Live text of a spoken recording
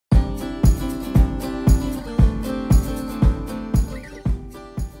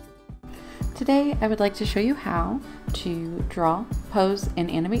Today I would like to show you how to draw, pose, and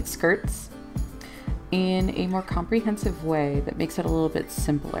animate skirts in a more comprehensive way that makes it a little bit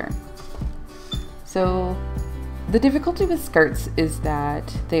simpler. So the difficulty with skirts is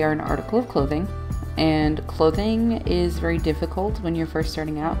that they are an article of clothing, and clothing is very difficult when you're first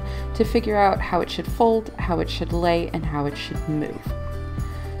starting out to figure out how it should fold, how it should lay, and how it should move.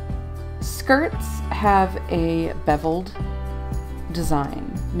 Skirts have a beveled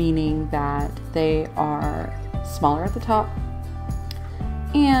design, meaning that they are smaller at the top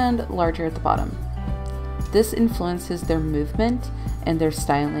and larger at the bottom. This influences their movement and their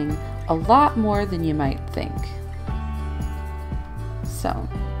styling a lot more than you might think. So,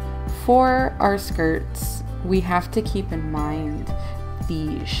 for our skirts, we have to keep in mind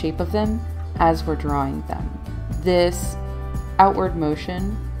the shape of them as we're drawing them. This outward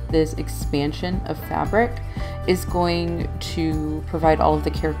motion, this expansion of fabric, is going to provide all of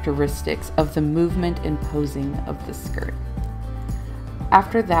the characteristics of the movement and posing of the skirt.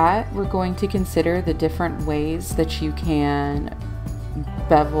 After that, we're going to consider the different ways that you can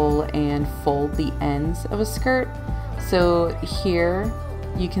bevel and fold the ends of a skirt. So here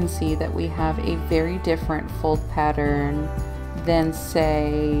you can see that we have a very different fold pattern than,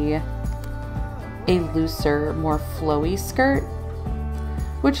 say, a looser, more flowy skirt,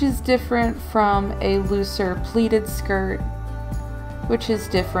 which is different from a looser pleated skirt, which is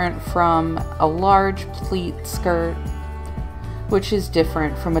different from a large pleat skirt, which is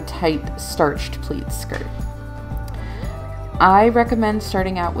different from a tight starched pleat skirt. I recommend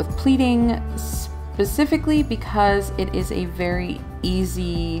starting out with pleating specifically because it is a very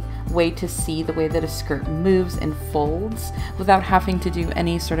easy way to see the way that a skirt moves and folds without having to do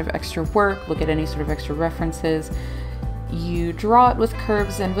any sort of extra work, look at any sort of extra references. You draw it with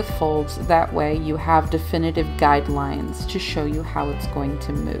curves and with folds. That way you have definitive guidelines to show you how it's going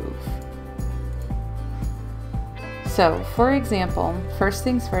to move. So, for example, first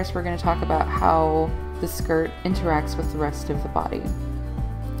things first, we're going to talk about how the skirt interacts with the rest of the body.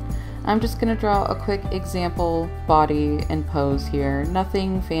 I'm just going to draw a quick example body and pose here.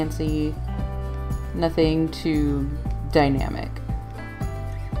 Nothing fancy, nothing too dynamic.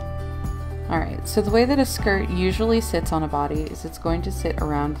 Alright, so the way that a skirt usually sits on a body is it's going to sit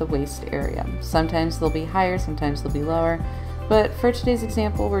around the waist area. Sometimes they'll be higher, sometimes they'll be lower, but for today's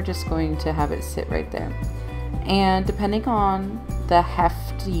example, we're just going to have it sit right there. And depending on the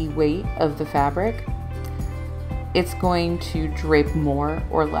hefty weight of the fabric, it's going to drape more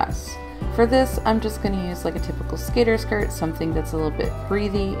or less. For this, I'm just going to use like a typical skater skirt, something that's a little bit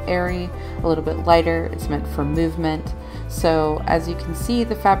breathy, airy, a little bit lighter. It's meant for movement. So as you can see,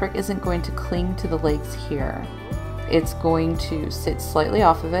 the fabric isn't going to cling to the legs here. It's going to sit slightly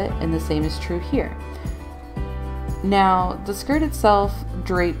off of it, and the same is true here. Now, the skirt itself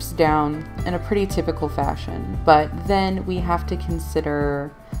drapes down in a pretty typical fashion, but then we have to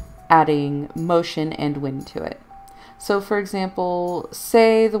consider adding motion and wind to it. So for example,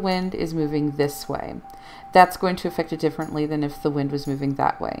 say the wind is moving this way. That's going to affect it differently than if the wind was moving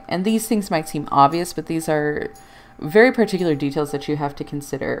that way. And these things might seem obvious, but these are very particular details that you have to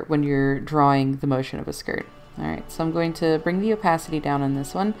consider when you're drawing the motion of a skirt. Alright, so I'm going to bring the opacity down on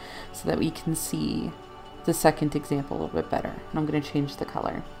this one so that we can see the second example a little bit better. And I'm going to change the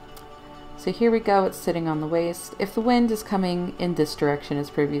color. So here we go, it's sitting on the waist. If the wind is coming in this direction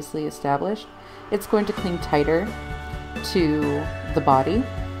as previously established, it's going to cling tighter to the body,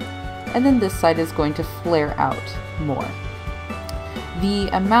 and then this side is going to flare out more. The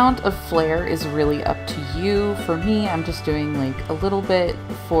amount of flare is really up to you. For me, I'm just doing like a little bit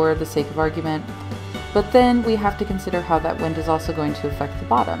for the sake of argument, but then we have to consider how that wind is also going to affect the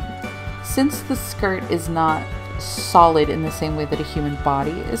bottom. Since the skirt is not solid in the same way that a human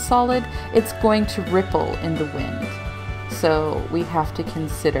body is solid, it's going to ripple in the wind. So we have to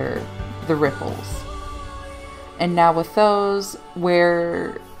consider the ripples. And now with those,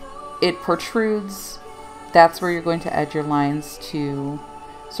 where it protrudes, that's where you're going to add your lines to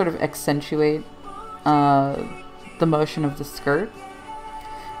sort of accentuate the motion of the skirt.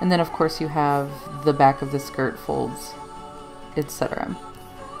 And then of course you have the back of the skirt folds, etc.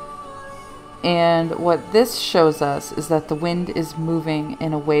 And what this shows us is that the wind is moving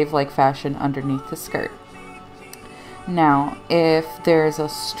in a wave-like fashion underneath the skirt. Now, if there's a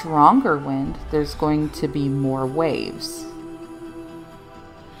stronger wind, there's going to be more waves.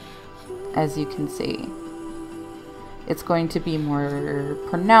 As you can see, it's going to be more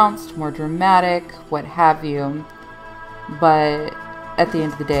pronounced, more dramatic, what have you. But at the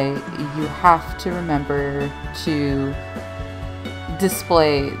end of the day, you have to remember to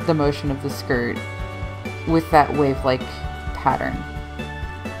display the motion of the skirt with that wave-like pattern.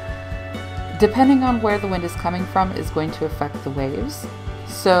 depending on where the wind is coming from is going to affect the waves.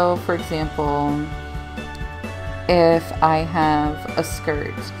 So for example, if I have a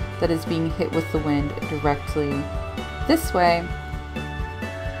skirt that is being hit with the wind directly this way,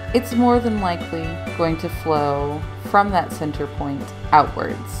 it's more than likely going to flow from that center point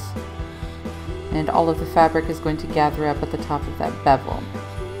outwards. And all of the fabric is going to gather up at the top of that bevel.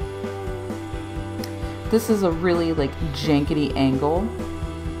 This is a really like jankety angle,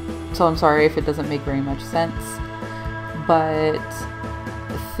 so I'm sorry if it doesn't make very much sense, but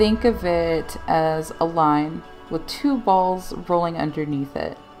think of it as a line with two balls rolling underneath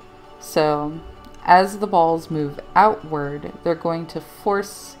it. So as the balls move outward, they're going to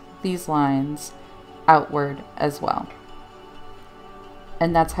force these lines outward as well.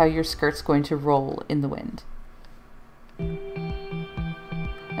 And that's how your skirt's going to roll in the wind.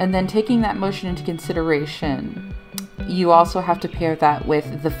 And then taking that motion into consideration, you also have to pair that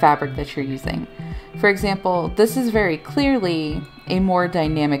with the fabric that you're using. For example, this is very clearly a more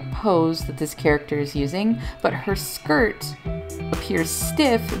dynamic pose that this character is using, but her skirt appears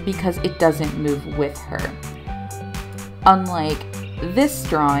stiff because it doesn't move with her. Unlike this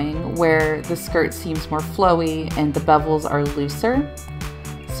drawing where the skirt seems more flowy and the bevels are looser,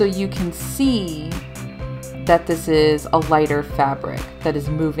 so you can see that this is a lighter fabric that is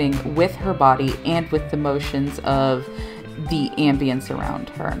moving with her body and with the motions of the ambience around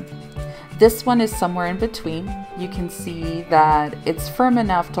her. This one is somewhere in between. You can see that it's firm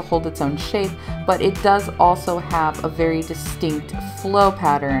enough to hold its own shape, but it does also have a very distinct flow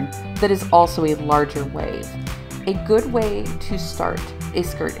pattern that is also a larger wave. A good way to start a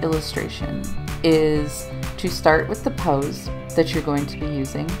skirt illustration is to start with the pose that you're going to be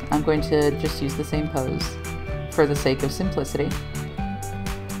using. I'm going to just use the same pose for the sake of simplicity,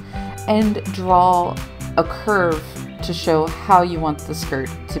 and draw a curve to show how you want the skirt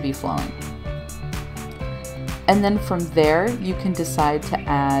to be flowing. And then from there, you can decide to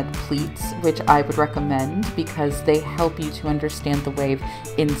add pleats, which I would recommend because they help you to understand the wave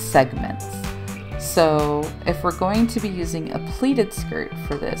in segments. So if we're going to be using a pleated skirt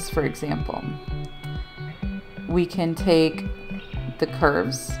for this, for example, we can take the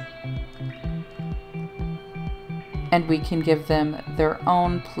curves and we can give them their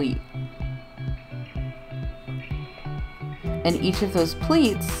own pleat. And each of those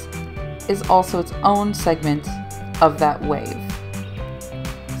pleats is also its own segment of that wave.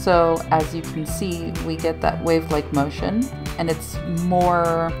 So as you can see, we get that wave-like motion, and it's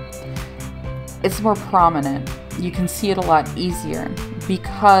more prominent. You can see it a lot easier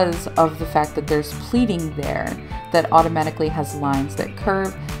because of the fact that there's pleating there that automatically has lines that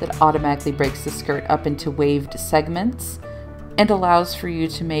curve, that automatically breaks the skirt up into waved segments and allows for you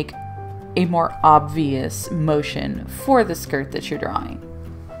to make a more obvious motion for the skirt that you're drawing.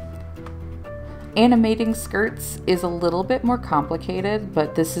 Animating skirts is a little bit more complicated,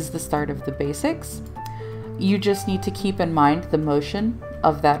 but this is the start of the basics. You just need to keep in mind the motion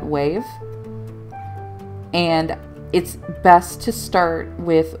of that wave, and it's best to start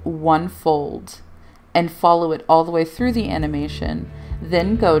with one fold and follow it all the way through the animation,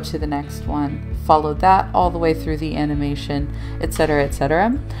 then go to the next one, follow that all the way through the animation,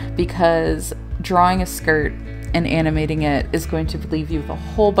 etc., because drawing a skirt and animating it is going to leave you with a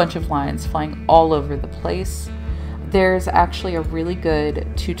whole bunch of lines flying all over the place. There's actually a really good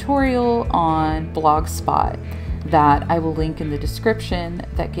tutorial on Blogspot that I will link in the description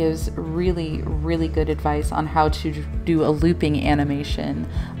that gives really, really good advice on how to do a looping animation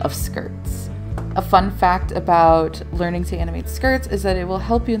of skirts. A fun fact about learning to animate skirts is that it will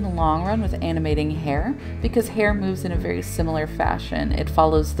help you in the long run with animating hair, because hair moves in a very similar fashion. It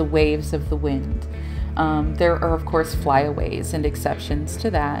follows the waves of the wind. There are of course flyaways and exceptions to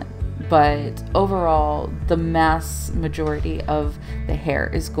that, but overall the mass majority of the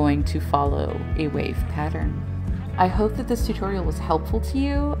hair is going to follow a wave pattern. I hope that this tutorial was helpful to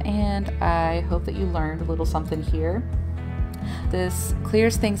you, and I hope that you learned a little something here. This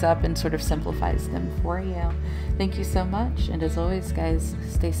clears things up and sort of simplifies them for you. Thank you so much, and as always guys,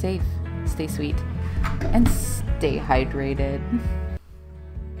 stay safe, stay sweet, and stay hydrated.